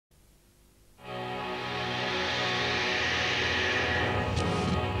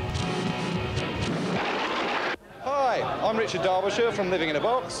Richard Derbyshire from Living in a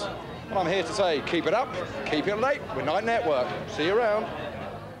Box, and I'm here to say keep it up, keep it late with Night Network. See you around.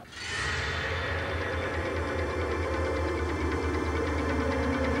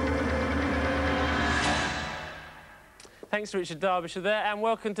 Thanks, Richard Derbyshire there, and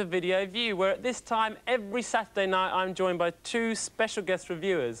welcome to Video View, where at this time, every Saturday night, I'm joined by two special guest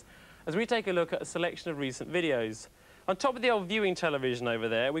reviewers as we take a look at a selection of recent videos. On top of the old viewing television over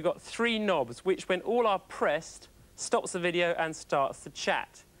there, we've got three knobs, which, when all are pressed, stops the video and starts the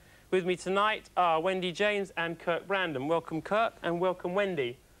chat. With me tonight are Wendy James and Kirk Brandon. Welcome, Kirk, and welcome,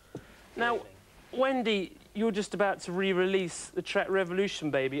 Wendy. Now, Wendy, you're just about to re-release the track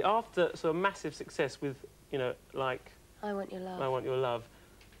Revolution, Baby, after sort of massive success with, you know, like... I Want Your Love. I Want Your Love.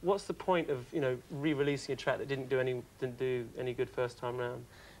 What's the point of, you know, re-releasing a track that didn't do any good first time round?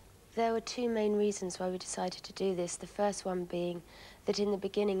 There were two main reasons why we decided to do this. The first one being that in the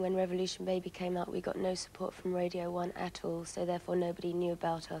beginning, when Revolution Baby came out, we got no support from Radio 1 at all, so therefore nobody knew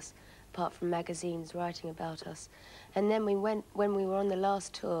about us, apart from magazines writing about us. And then when we were on the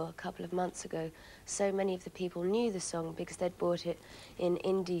last tour a couple of months ago, so many of the people knew the song because they'd bought it in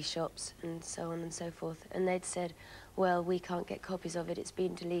indie shops and so on and so forth. And they'd said, well, we can't get copies of it, it's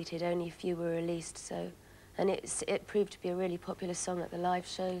been deleted, only a few were released, so... And it proved to be a really popular song at the live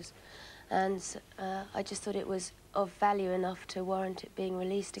shows. And I just thought it was of value enough to warrant it being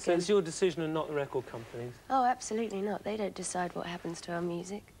released again. So it's your decision and not the record company's? Oh, absolutely not. They don't decide what happens to our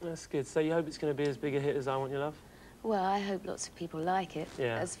music. That's good. So you hope it's going to be as big a hit as I Want Your Love? Well, I hope lots of people like it.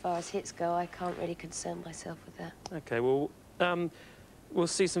 Yeah. As far as hits go, I can't really concern myself with that. OK, well, we'll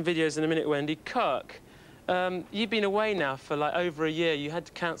see some videos in a minute, Wendy. Kirk, you've been away now for, like, over a year. You had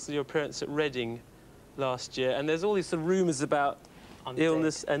to cancel your appearance at Reading last year, and there's all these sort of rumours about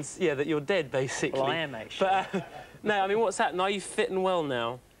illness and, yeah, that you're dead, basically. Well, I am, actually. But, no, I mean, what's happened? Are you fit and well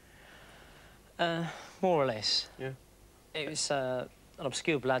now? More or less. Yeah. It was an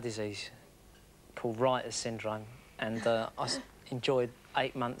obscure blood disease called Writer's syndrome, and I enjoyed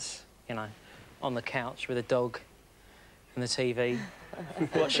 8 months, you know, on the couch with a dog and the TV,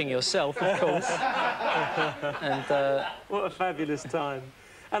 watching yourself, of course. And what a fabulous time.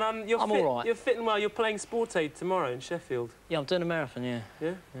 And I'm all right. You're fit and well. You're playing Sport Aid tomorrow in Sheffield. yeah, I'm doing a marathon, yeah.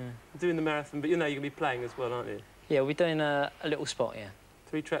 Yeah? Yeah. Doing the marathon, but you know you're going to be playing as well, aren't you? Yeah, we're doing a little spot, yeah.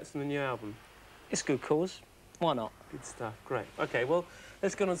 3 tracks from the new album. It's a good cause. Why not? Good stuff. Great. OK, well,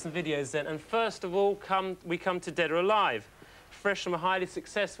 let's get on some videos then. And first of all, we come to Dead or Alive, fresh from a highly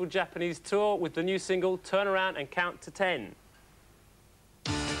successful Japanese tour with the new single Turn Around and Count to 10.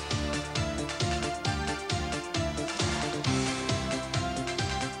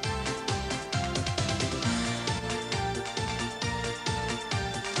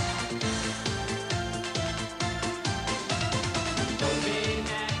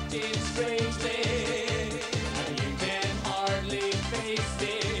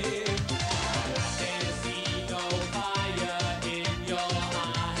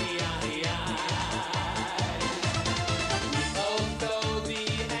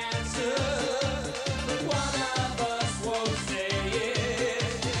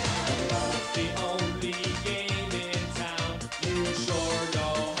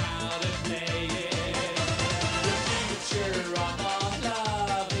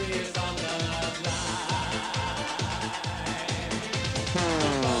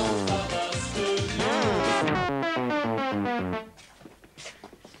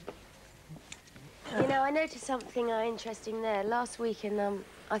 You know, I noticed something interesting there. Last week in,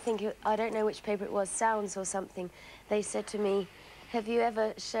 I don't know which paper it was, Sounds or something, they said to me, have you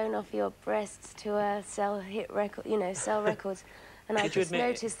ever shown off your breasts to sell hit record, you know, sell records? And I just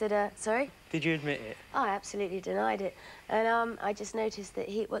noticed that, sorry? Did you admit it? I absolutely denied it. And I just noticed that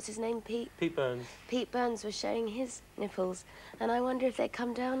what's his name, Pete? Pete Burns. Pete Burns was showing his nipples. And I wonder if they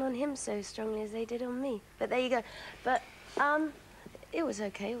come down on him so strongly as they did on me. But there you go. But, it was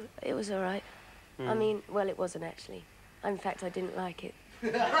okay. It was all right. I mean, well, it wasn't actually. In fact, I didn't like it.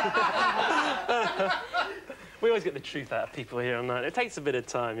 We always get the truth out of people here on Night. It takes a bit of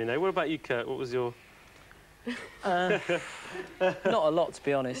time, you know. What about you, Kurt? What was your... Not a lot, to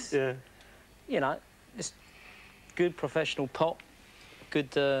be honest. Yeah. You know, it's good professional pop,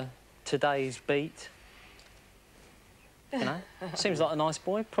 good today's beat. You know, seems like a nice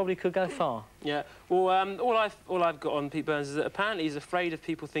boy. Probably could go far. Yeah. Well, all I've got on Pete Burns is that apparently he's afraid of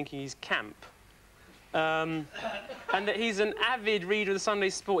people thinking he's camp. And that he's an avid reader of the Sunday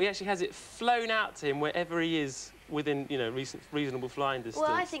Sport. He actually has it flown out to him wherever he is within, you know, reasonable flying distance.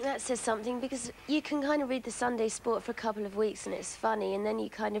 Well, I think that says something, because you can kind of read the Sunday Sport for a couple of weeks and it's funny, and then you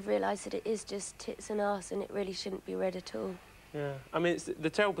kind of realise that it is just tits and arse and it really shouldn't be read at all. Yeah. I mean, the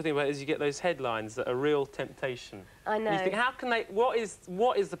terrible thing about it is you get those headlines that are real temptation. I know. And you think, how can they... What is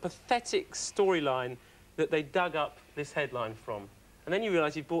the pathetic storyline that they dug up this headline from? And then you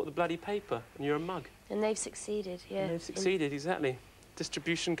realise you've bought the bloody paper and you're a mug. And they've succeeded, yeah. And they've succeeded, exactly.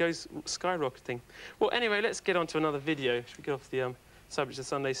 Distribution goes skyrocketing. Well, anyway, let's get on to another video. Should we get off the subject of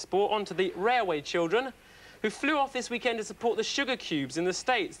Sunday sport? On to the railway children who flew off this weekend to support the Sugar Cubes in the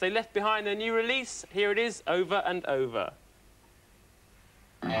States. They left behind their new release. Here it is, Over and Over.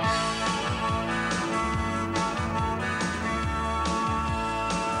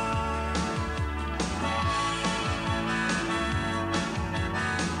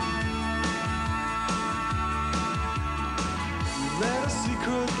 Let a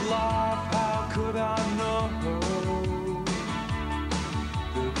secret laugh, how could I know?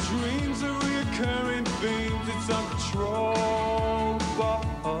 The dreams are reoccurring themes, it's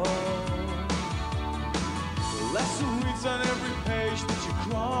uncontrollable. The lesson reads on every page that you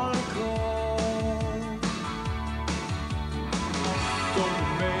chronicle. Don't be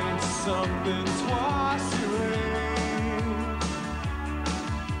made into something twice your age.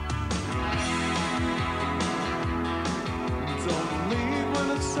 Don't leave when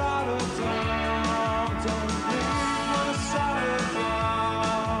it's out of town. Don't leave when it's out of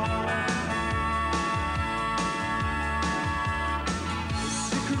town. The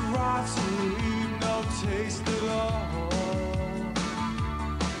secret rights to leave no taste at all.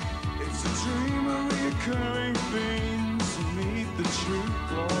 It's a dream of reoccurring themes to meet the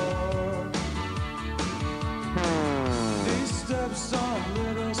truth, Lord. These steps are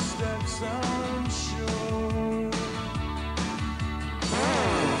little steps, I'm sure.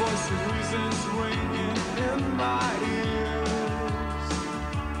 Voice of reason's ringing in my ears.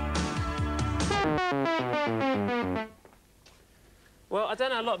 Well, I don't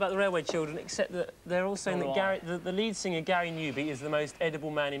know a lot about the Railway Children, except that they're all saying that the lead singer, Gary Newby, is the most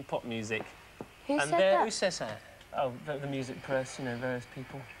edible man in pop music. Who said that? Who says that? Oh, the music press, you know, various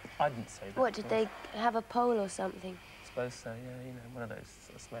people. I didn't say that. What, did they have a poll or something? I suppose so, yeah, you know, one of those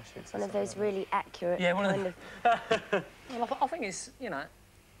sort of smash hits. One of those really accurate kind of... Well, I think it's, you know,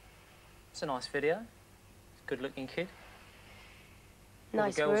 it's a nice video. It's a good-looking kid.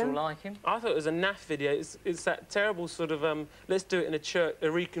 Nice the girls room. will like him. I thought it was a naff video. It's that terrible sort of, let's do it in a church,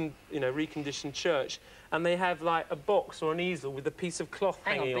 reconditioned church, and they have, like, a box or an easel with a piece of cloth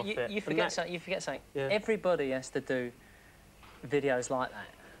hanging off it. You forget something. Yeah. Everybody has to do videos like that.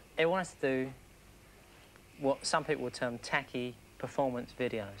 Everyone has to do what some people would term tacky performance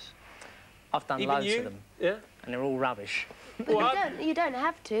videos. I've done loads of them. Yeah. And they're all rubbish. But you don't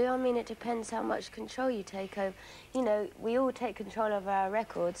have to. I mean, it depends how much control you take over. You know, we all take control of our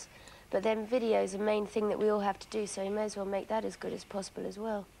records, but then video's the main thing that we all have to do, so you may as well make that as good as possible as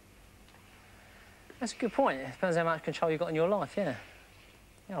well. That's a good point. It depends how much control you've got in your life, yeah.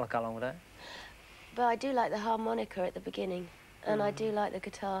 Yeah, I'll go along with that. But I do like the harmonica at the beginning, and I do like the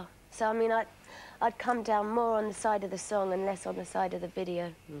guitar. So, I mean, I'd come down more on the side of the song and less on the side of the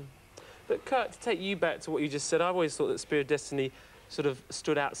video. But Kirk, to take you back to what you just said, I've always thought that Spirit of Destiny sort of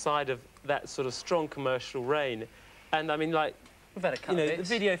stood outside of that sort of strong commercial reign. And I mean, like, we've had a couple the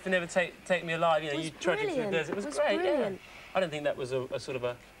video for Never Take Me Alive, you know, you trudging through the desert. It was great, brilliant. yeah. I don't think that was a sort of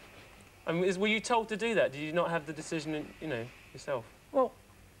a... I mean, were you told to do that? Did you not have the decision, you know, yourself? Well,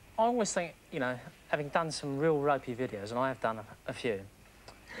 I always think, you know, having done some real ropey videos, and I have done a few,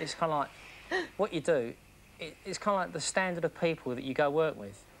 it's kind of like, what you do, it's kind of like the standard of people that you go work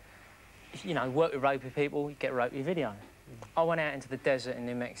with. You know, work with ropey people, you get a ropey video. I went out into the desert in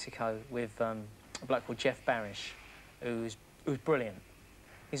New Mexico with a bloke called Jeff Barish, who's brilliant.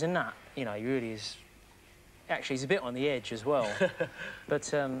 He's a nut, you know, he really is. Actually, he's a bit on the edge as well.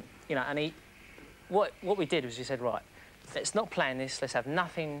 But, you know, and what we did was we said, right, let's not plan this, let's have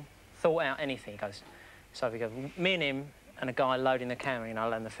nothing thought out, anything. He goes, so we go, me and him and a guy loading the camera, you know,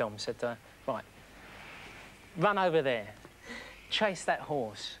 loading the film, said, right, run over there, chase that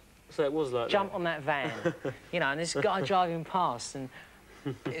horse. So it was like jump on that van, you know, and this guy driving past, and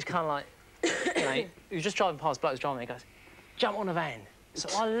it's kind of like, you know, he was just driving past, bloke was driving, he goes, jump on the van. So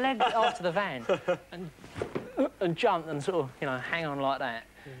I legged it after the van and jumped and sort of, you know, hang on like that.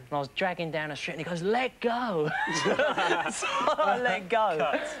 And I was dragging down the street, and he goes, let go. So I let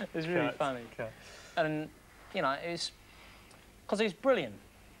go. It was really funny. And, you know, it was, because he's brilliant.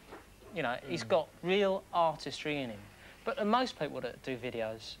 You know, he's got real artistry in him. But most people that do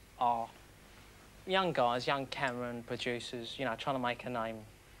videos are young guys, young camera producers, you know, trying to make a name,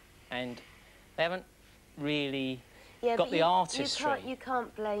 and they haven't really got the artistry. You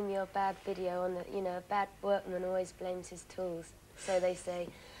can't blame your bad video on the, you know, a bad workman always blames his tools, so they say.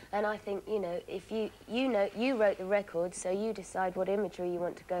 And I think, you know, if you wrote the record, so you decide what imagery you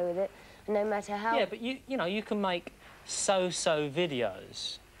want to go with it, and no matter how... Yeah, but you know, you can make so-so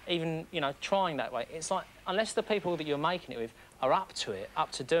videos, even, you know, trying that way. It's like, unless the people that you're making it with are up to it,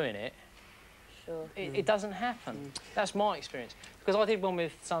 up to doing it, Sure. it doesn't happen. That's my experience. Because I did one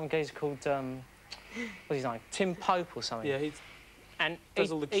with some geezer called, what's his name? Tim Pope or something. Yeah, he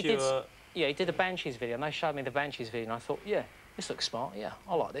does all the Cure. Yeah, he did the Banshees video, and they showed me the Banshees video, and I thought, yeah, this looks smart, yeah,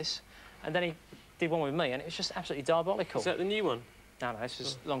 I like this. And then he did one with me, and it was just absolutely diabolical. Is that the new one? No, this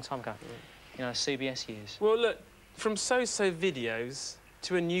was a long time ago. You know, CBS years. Well, look, from so-so videos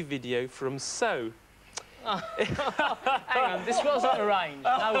to a new video from So. Hang on, this wasn't arranged,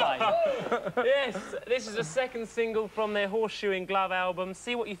 no way. Yes, this is the second single from their Horseshoeing Glove album.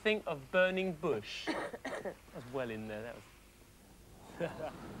 See what you think of Burning Bush. That was well in there, that was...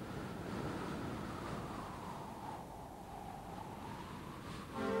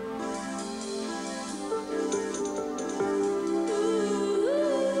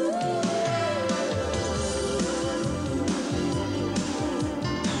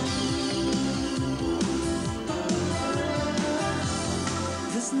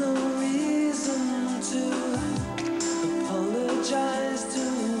 There's no reason to apologize to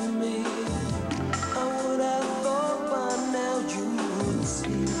me. I would have thought by now you would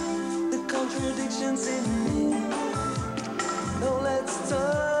see the contradictions in me. No, let's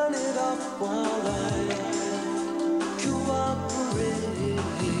turn it off while I cooperate.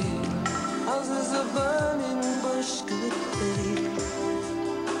 Houses a burning bush could be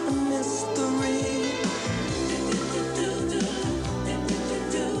a mystery.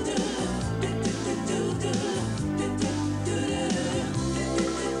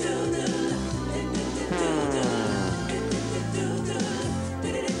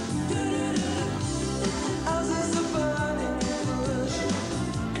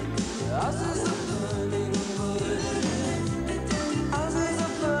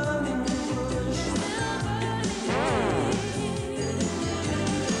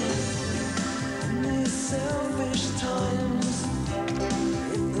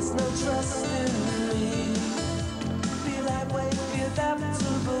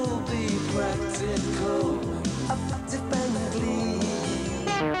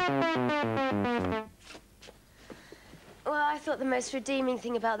 Well, I thought the most redeeming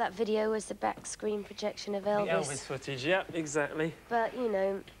thing about that video was the back screen projection of Elvis. The Elvis footage, yeah, exactly. But, you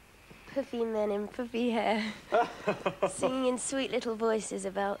know, puffy men in puffy hair, singing in sweet little voices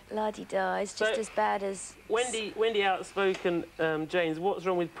about la-di-da is just as bad as... Wendy Outspoken, James, what's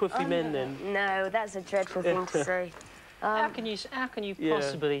wrong with puffy men then? No, that's a dreadful thing to say. How can you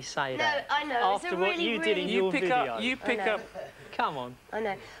possibly say that? No, I know, after it's a what really, you did in really... your video. You pick up... Come on. I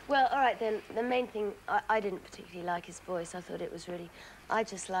know. Well, all right, then, the main thing, I didn't particularly like his voice. I thought it was really... I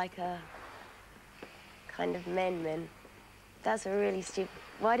just like a kind of men. That's a really stupid...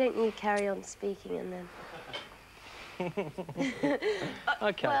 Why don't you carry on speaking and then...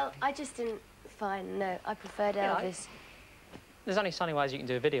 OK. Well, I just didn't find... No, I preferred Elvis. There's only so many ways you can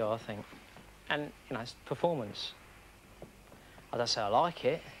do a video, I think. And, you know, it's performance. I don't say I like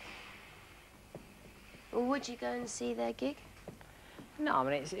it. Well, would you go and see their gig? No, I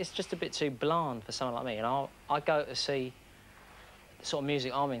mean, it's just a bit too bland for someone like me. And I go to see the sort of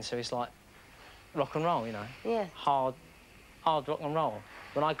music I'm into. It's like rock and roll, you know? Yeah. Hard rock and roll.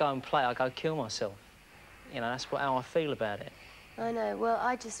 When I go and play, I go kill myself. You know, that's how I feel about it. I know. Well,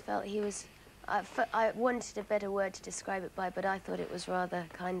 I just felt he was... I wanted a better word to describe it by, but I thought it was rather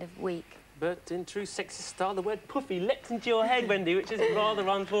kind of weak. But in true sexist style, the word puffy leapt into your head, Wendy, which is rather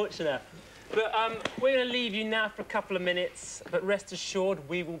unfortunate. But we're going to leave you now for a couple of minutes, but rest assured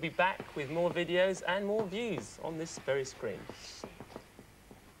we will be back with more videos and more views on this very screen.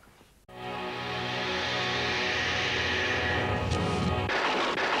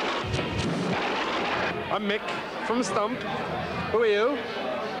 I'm Mick from Stump. Who are you?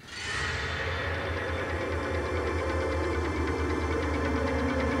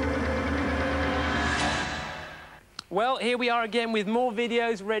 Well, here we are again with more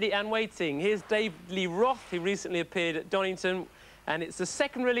videos ready and waiting. Here's Dave Lee Roth, who recently appeared at Donington, and it's the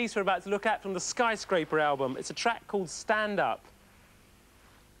second release we're about to look at from the Skyscraper album. It's a track called Stand Up.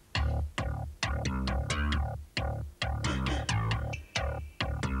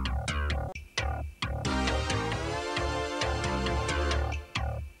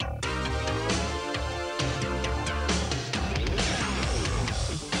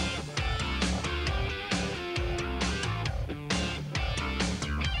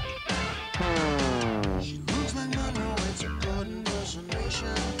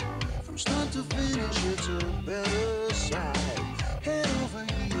 From start to finish, it's a better side.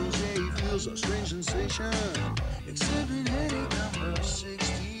 was a strange sensation, exceeding any number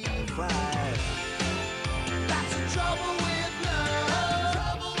 65. That's the trouble with love.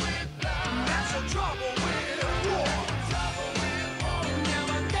 Trouble with love. That's the trouble with war. Trouble with war. You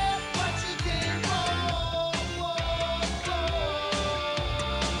never get what you came for.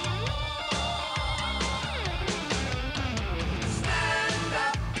 Stand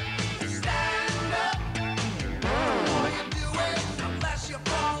up, stand up. All you do it unless you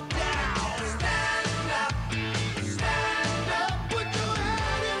fall down. Stand up, put your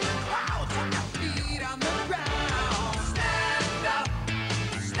head in the clouds and your feet on the ground. Stand up,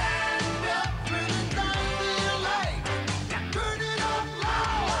 for the time you like, and turn it up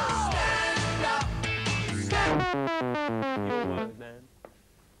loud. Stand up, Your word, man.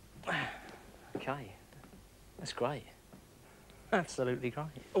 Okay, that's great. Absolutely great.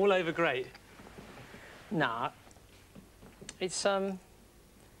 All over great. Nah, it's just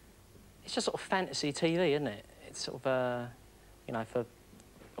sort of fantasy TV, isn't it? It's sort of, you know, for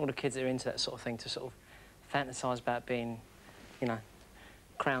all the kids that are into that sort of thing to sort of fantasise about being, you know,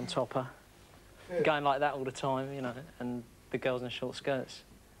 crown topper, going like that all the time, you know, and the girls in the short skirts.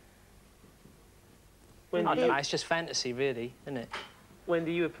 I don't know, it's just fantasy, really, isn't it?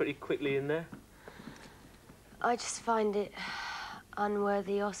 Wendy, you were pretty quickly in there. I just find it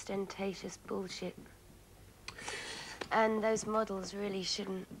unworthy, ostentatious bullshit. And those models really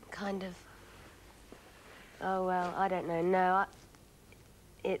shouldn't kind of... Oh, well, I don't know. No,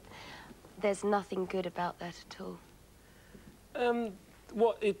 there's nothing good about that at all.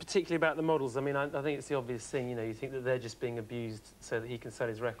 What particularly about the models? I mean, I think it's the obvious thing, you know, you think that they're just being abused so that he can sell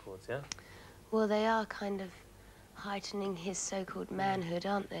his records, yeah? Well, they are kind of heightening his so-called manhood,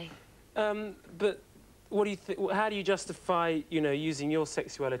 aren't they? But what do you think? How do you justify, you know, using your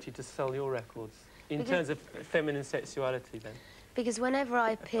sexuality to sell your records in terms of feminine sexuality, then? Because whenever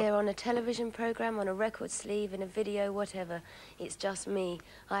I appear on a television programme, on a record sleeve, in a video, whatever, it's just me.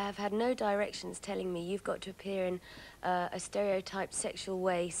 I have had no directions telling me you've got to appear in a stereotyped sexual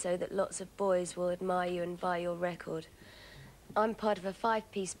way so that lots of boys will admire you and buy your record. I'm part of a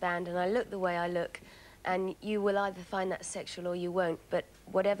 5-piece band and I look the way I look, and you will either find that sexual or you won't, but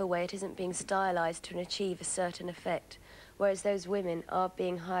whatever way, it isn't being stylised to achieve a certain effect. Whereas those women are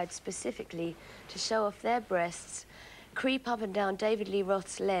being hired specifically to show off their breasts, creep up and down David Lee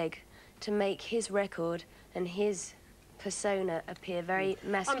Roth's leg to make his record and his persona appear very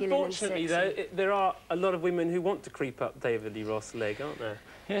masculine and sexy. Unfortunately, though, there are a lot of women who want to creep up David Lee Roth's leg, aren't there?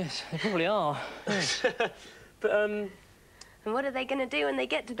 Yes, they probably are. Yes. But, and what are they going to do when they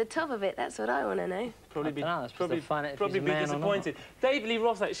get to the top of it? That's what I want to know. Probably be probably be disappointed. David Lee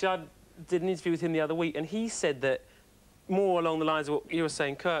Roth, actually, I did an interview with him the other week, and he said that, more along the lines of what you were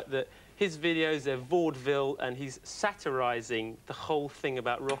saying, Kirk, that his videos, they're vaudeville, and he's satirising the whole thing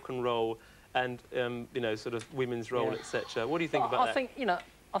about rock and roll and, you know, sort of women's role, etc. What do you think about that? I think, you know,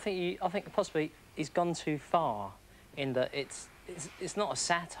 I think possibly he's gone too far in that it's not a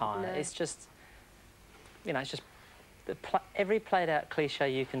satire. No. It's just, you know, it's just every played-out cliche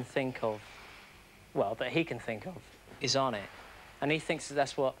you can think of, well, that he can think of, is on it, and he thinks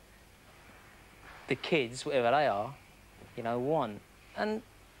that's what the kids, whatever they are, you know, want. And,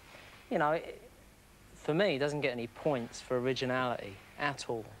 you know, for me, it doesn't get any points for originality at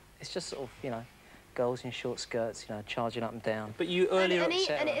all. It's just sort of, you know, girls in short skirts, you know, charging up and down. But you earlier... And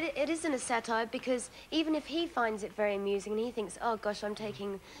it isn't a satire, because even if he finds it very amusing and he thinks, oh, gosh, I'm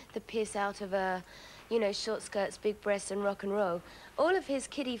taking the piss out of, you know, short skirts, big breasts and rock and roll, all of his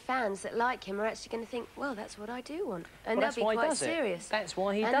kiddie fans that like him are actually going to think, well, that's what I do want. And they'll be quite serious. That's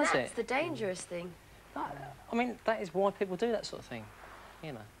why he does it. And that's the dangerous thing. I mean, that is why people do that sort of thing,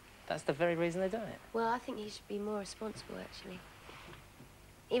 you know. That's the very reason they do it. Well, I think he should be more responsible, actually.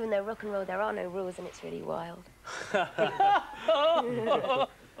 Even though rock and roll, there are no rules and it's really wild.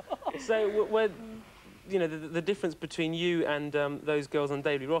 So, you know, the difference between you and those girls on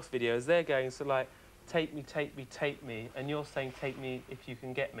David Lee Roth videos, they're going so like, take me, take me, take me, and you're saying, take me if you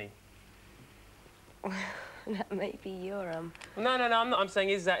can get me. That may be your, No, I'm not. I'm saying,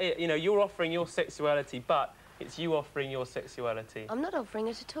 is that it? You know, you're offering your sexuality, but it's you offering your sexuality. I'm not offering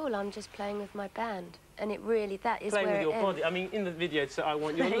it at all. I'm just playing with my band. And it really, that is playing where with your body. I mean, in the video, so I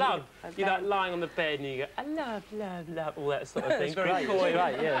want your love. You're like lying on the bed and you go, I love, love, love, all that sort of thing. Very coy.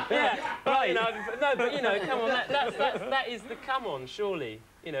 Right, yeah. Yeah, right. You know, no, but, you know, come on, that is the come on, surely.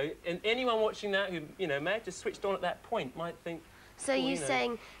 You know, and anyone watching that who, you know, may have just switched on at that point might think... So you're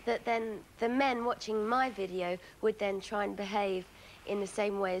saying that then the men watching my video would then try and behave in the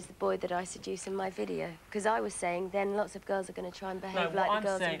same way as the boy that I seduce in my video? Because I was saying then lots of girls are going to try and behave like the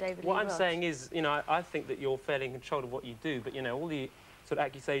girls in David Lee Roth. What I'm saying is, you know, I think that you're fairly in control of what you do, but, you know, all the sort of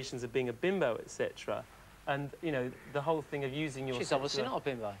accusations of being a bimbo, etc. And, you know, the whole thing of using your... She's obviously not a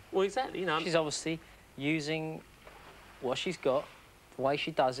bimbo. Well, exactly, you know... She's obviously using what she's got, the way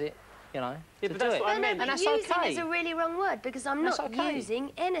she does it, you know, yeah, to but do that's it. what I meant. No, And but that's using okay. is a really wrong word, because I'm That's not okay.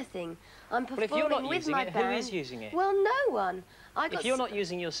 using anything. I'm But performing if you're not with using my it, band. who is using it? Well, no one. If you're not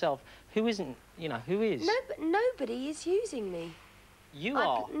using yourself, who isn't, you know, who is? No, but nobody is using me. You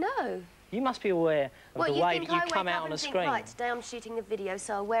are. No. You must be aware of Well, the you way think that you I come wake out up on a and think, screen. right, today I'm shooting a video,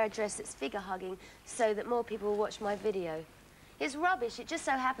 so I'll wear a dress that's figure-hugging so that more people will watch my video. It's rubbish. It just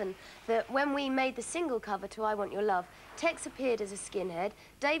so happened that when we made the single cover to I Want Your Love, Tex appeared as a skinhead,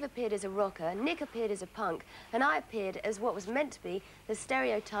 Dave appeared as a rocker, Nick appeared as a punk, and I appeared as what was meant to be the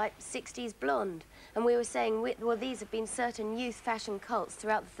stereotype 60s blonde. And we were saying, well, these have been certain youth fashion cults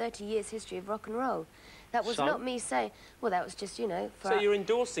throughout the 30 years history of rock and roll. That was So? not me saying, well, that was just, you know, for So you're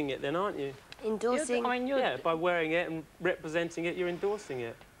endorsing it then, aren't you? endorsing... I mean, you're... Yeah, by wearing it and representing it, you're endorsing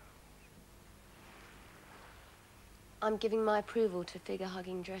it. I'm giving my approval to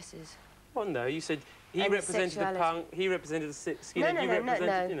figure-hugging dresses. Well, no, you said he And represented the sexuality. punk, he represented the skinhead, No, you no, represented,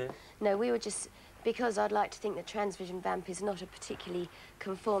 no. you know... No, we were just... Because I'd like to think that Transvision Vamp is not a particularly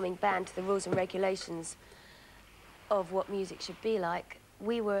conforming band to the rules and regulations of what music should be like,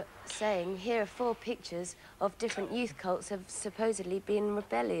 we were saying, here are 4 pictures of different youth cults have supposedly been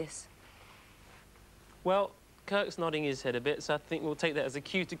rebellious. Well, Kirk's nodding his head a bit, so I think we'll take that as a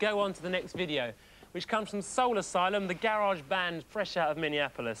cue to go on to the next video, which comes from Soul Asylum, the garage band fresh out of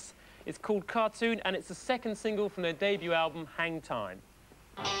Minneapolis. It's called Cartoon, and it's the second single from their debut album, Hang Time.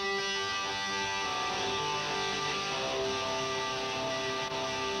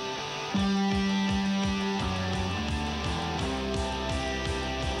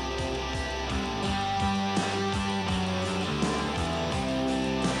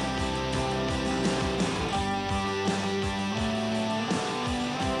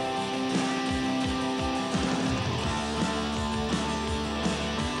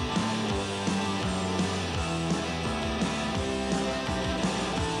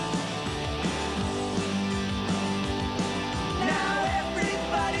 Now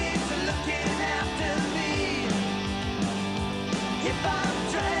everybody's looking after me. If I'm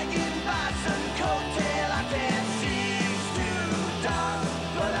dragging by some coattail, I can't see it's too dark.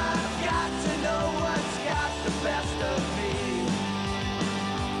 But I've got to know what's got the best of me.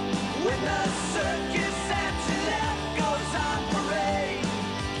 When the circus after left goes on parade,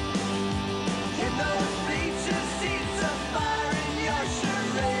 in those bleacher seats of fire in your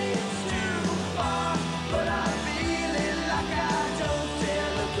charade's too far. But I'm feeling like I don't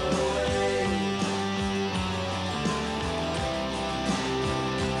dare look away.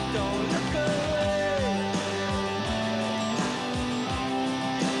 Don't look away.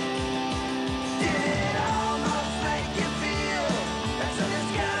 Did it almost make you feel that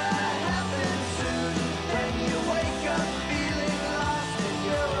something's gonna happen soon? When you wake up feeling lost in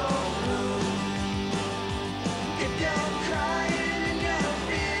your own room. If you're crying in your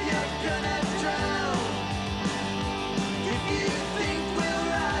fear, you're gonna drown. If you think we'll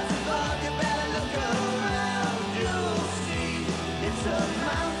rise above, you better look around. You'll see it's a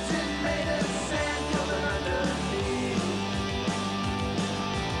mountain made of sand coming underneath.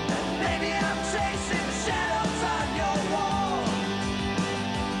 And maybe I'm chasing shadows on your wall.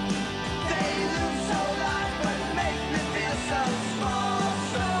 They loom so large but make me feel so small,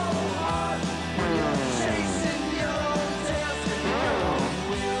 so hard. When you're chasing your own tail, spinning your own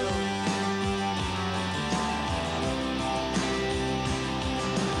wheel.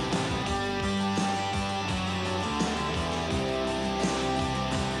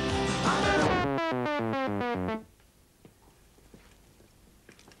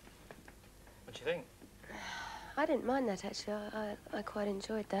 What do you think? I didn't mind that, actually. I quite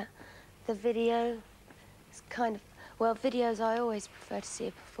enjoyed that. The video is kind of... Well, videos, I always prefer to see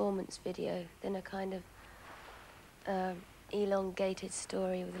a performance video than a kind of elongated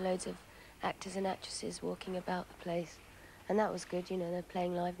story with loads of actors and actresses walking about the place. And that was good, you know, they're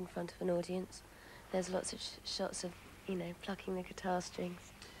playing live in front of an audience. There's lots of shots of, you know, plucking the guitar strings.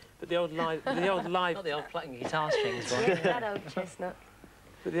 But the old live... the old live... Not the old plucking guitar strings, one. Yeah, that old chestnut.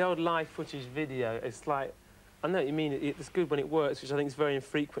 But the old live footage video, it's like... I know what you mean, it's good when it works, which I think is very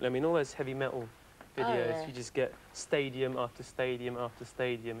infrequent. I mean, all those heavy metal videos, yeah. you just get stadium after stadium after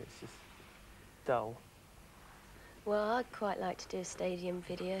stadium. It's just dull. Well, I'd quite like to do a stadium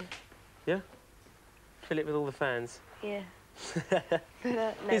video. Yeah? Fill it with all the fans. Yeah. But,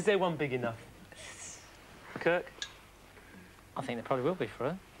 no. Is there one big enough? Kirk? I think there probably will be for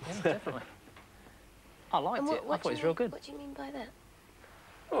her. Yeah, definitely. I liked And it. I thought do it was you real mean- good. What do you mean by that?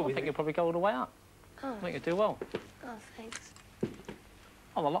 Well, I think you'll probably go all the way up. Oh, I think you'll do well. oh, thanks.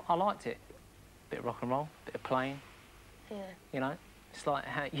 Oh, I liked it. Bit of rock and roll, bit of playing. Yeah. You know, it's like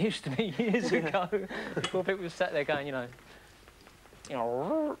how it used to be years ago. Before people sat there going, you know,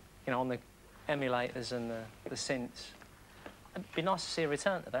 on the emulators and the synths. It'd be nice to see a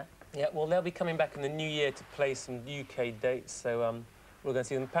return to that. Yeah, well, they'll be coming back in the new year to play some UK dates, so we're going to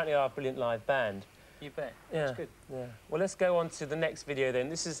see them. Apparently, they are a brilliant live band. You bet. Yeah. That's good. Yeah. Well, let's go on to the next video then.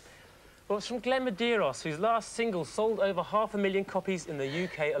 This is, well, it's from Glenn Medeiros, whose last single sold over 500,000 copies in the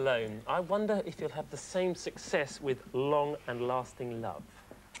UK alone. I wonder if he'll have the same success with Long and Lasting Love.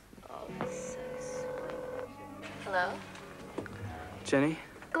 Oh, so sweet. Hello? Jenny?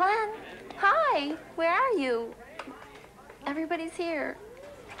 Glenn, hi. Where are you? Everybody's here.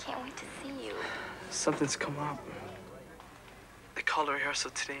 I can't wait to see you. Something's come up. They called a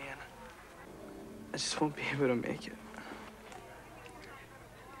rehearsal today and I just won't be able to make it.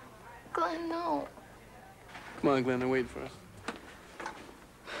 Glenn, no. Come on, Glenn, they're waiting for us.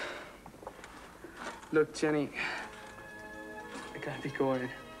 Look, Jenny, I gotta be going.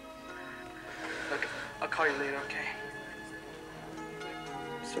 Look, I'll call you later, okay?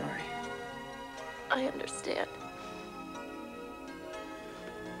 Sorry. I understand.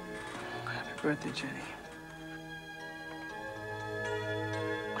 Happy birthday, Jenny.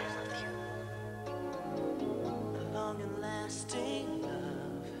 I love you. Long and lasting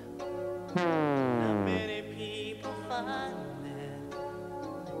love. Not many people find it.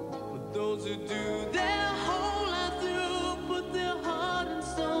 But those who do their whole life through, put their heart and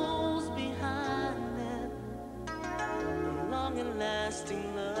souls behind it. A long and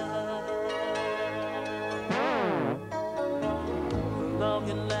lasting love. A long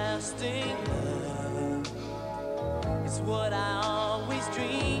and lasting love. It's what I always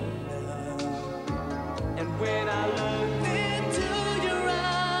dreamed of. And when I looked into your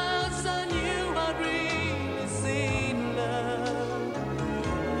eyes, I knew I'd really seen love.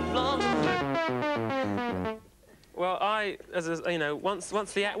 Long. Well, you know, once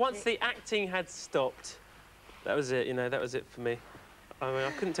the acting had stopped, that was it. You know, that was it for me. I mean,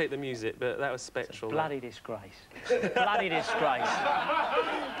 I couldn't take the music, but that was spectral. Bloody disgrace. Bloody disgrace.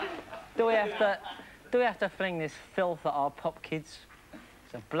 Do we have to fling this filth at our pop kids?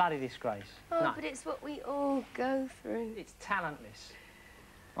 It's a bloody disgrace. Oh, No, but it's what we all go through. it's talentless.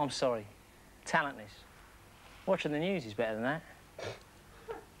 I'm sorry. Talentless. Watching the news is better than that.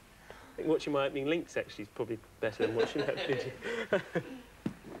 I think watching my opening links actually is probably better than watching that video.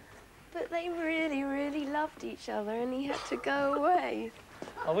 But they really, really loved each other and he had to go away.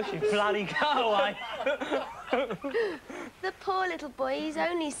 I wish you'd bloody go away. The poor little boy, he's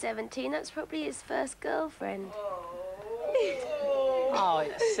only 17. That's probably his first girlfriend. Oh,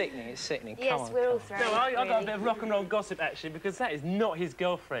 it's sickening, it's sickening. Yes, Come on, we're all come on. thrown. No, I got a really. bit of rock and roll gossip actually, because that is not his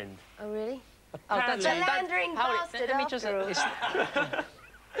girlfriend. Oh, really? Apparently, Philandering hold it, bastard let me just... after all.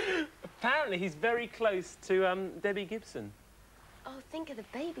 it's- apparently he's very close to Debbie Gibson. Oh, think of the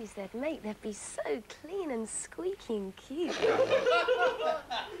babies they'd make. They'd be so clean and squeaky and cute.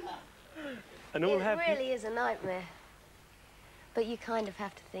 And all It have really is a nightmare. But you kind of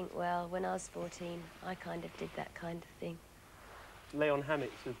have to think, well, when I was 14, I kind of did that kind of thing. Leon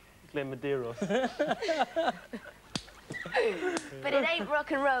Hammocks with Glenn Medeiros. But it ain't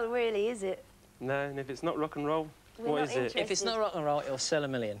rock and roll, really, is it? No, and if it's not rock and roll, We're what not is it? interested. If it's not rock and roll, it'll sell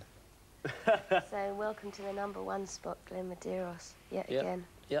 1 million. So, welcome to the #1 spot, Glenn Medeiros, yet Yep. again.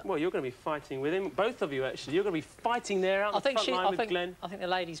 Well, you're going to be fighting with him. Both of you, actually. You're going to be fighting there out I the think front line with Glenn. I think the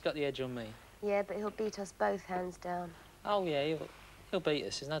lady's got the edge on me. Yeah, but he'll beat us both hands down. Oh, yeah, he'll beat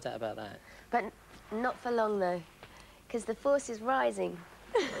us. There's no doubt about that. But not for long, though, because the force is rising.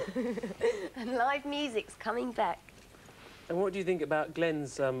 And live music's coming back. And what do you think about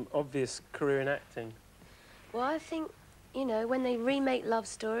Glenn's obvious career in acting? Well, I think, you know, when they remake Love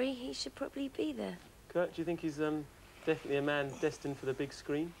Story, he should probably be there. Kirk, do you think he's definitely a man destined for the big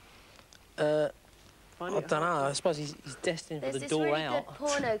screen? I Find don't it know. hard I suppose he's destined There's for the this door really out. good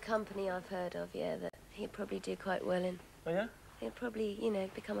porno company I've heard of, yeah, that he'd probably do quite well in. Oh, yeah? He'd probably, you know,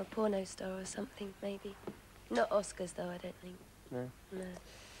 become a porno star or something, maybe. Not Oscars, though, I don't think. No. No.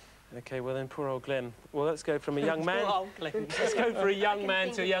 OK, well then, poor old Glenn. Well, let's go from a young man... Poor old Glenn. Let's go for a young can man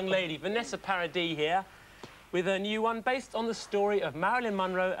think to a of- young lady. Vanessa Paradis here, with a new one based on the story of Marilyn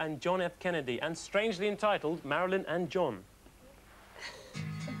Monroe and John F. Kennedy, and strangely entitled Marilyn and John.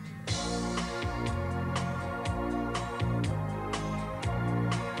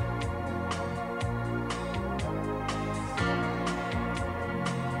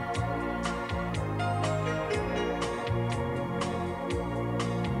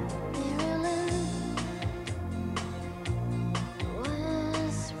 Marilyn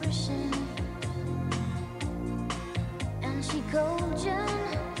was Russian, and she called John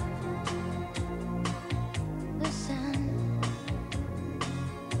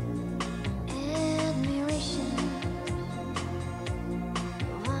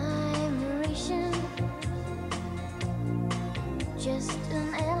Dressed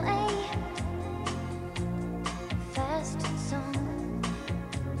in LA, fast song,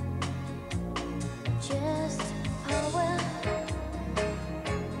 just power,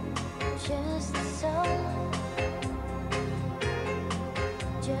 just soul,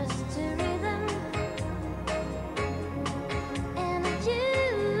 just a rhythm, and you,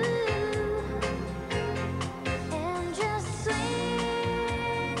 and just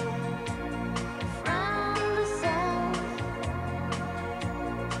swing from the south.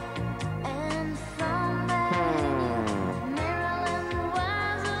 And from there, Maryland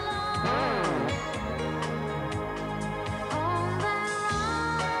was alone on their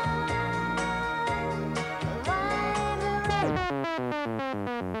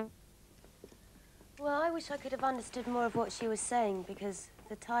own. Well, I wish I could have understood more of what she was saying, because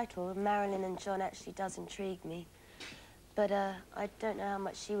the title, Marilyn and John, actually does intrigue me. But I don't know how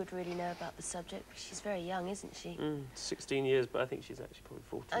much she would really know about the subject, because she's very young, isn't she? 16 years, but I think she's actually probably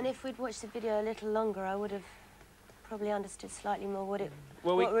 14. And if we'd watched the video a little longer, I would have probably understood slightly more what it...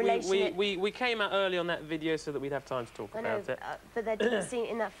 Well, what relation we came out early on that video so that we'd have time to talk I know, about it. but there didn't seem,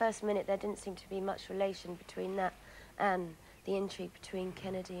 in that first minute, there didn't seem to be much relation between that and the intrigue between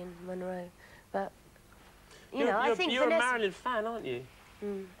Kennedy and Monroe. But, you know, I think you're Vanessa... a Marilyn fan, aren't you?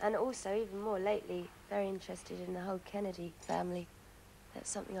 And also, even more lately, very interested in the whole Kennedy family. That's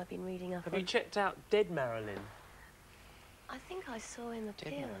something I've been reading up Have on. you checked out Dead Marilyn? I think I saw him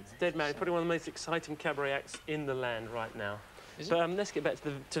appear. Dead Marilyn, probably one of the most exciting cabaret acts in the land right now. But let's get back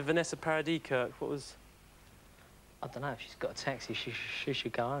to Vanessa Paradis, Kirk. What was... I don't know, if she's got a taxi, she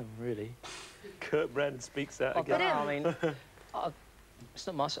should go home, really. Kirk Brandon speaks out I again. don't know, I mean, it's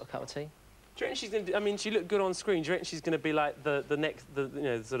not my sort of cup of tea. Do you reckon she's going to... I mean, she looked good on screen. Do you reckon she's going to be like the next, you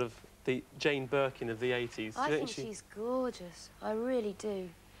know, sort of the Jane Birkin of the 80s? I think she's gorgeous. I really do.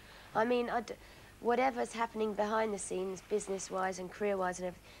 I mean, whatever's happening behind the scenes, business-wise and career-wise and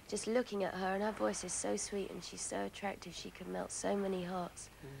everything, just looking at her, and her voice is so sweet and she's so attractive, she could melt so many hearts.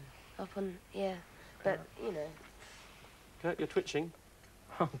 Up on, yeah. But, you know... Kirk, you're twitching.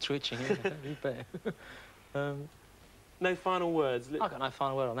 I'm twitching, yeah, you bet. No final words? I've got no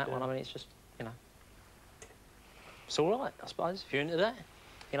final word on that one. I mean, it's just, you know... It's all right, I suppose, if you're into that.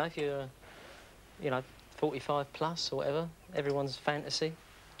 You know, if you're, you know, 45 plus or whatever, everyone's fantasy.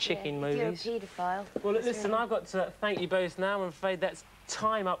 Chicken movies. If you're a paedophile. Well, listen, I've got to thank you both now. I'm afraid that's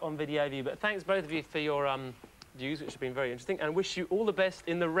time up on Video View, but thanks both of you for your views, which have been very interesting, and wish you all the best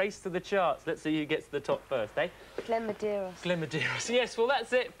in the race to the charts. Let's see who gets to the top first, eh? Glenn Medeiros. Glenn Medeiros. Yes, well,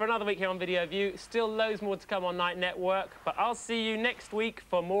 that's it for another week here on Video View. Still loads more to come on Night Network, but I'll see you next week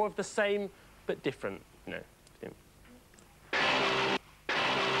for more of the same, but different, you know.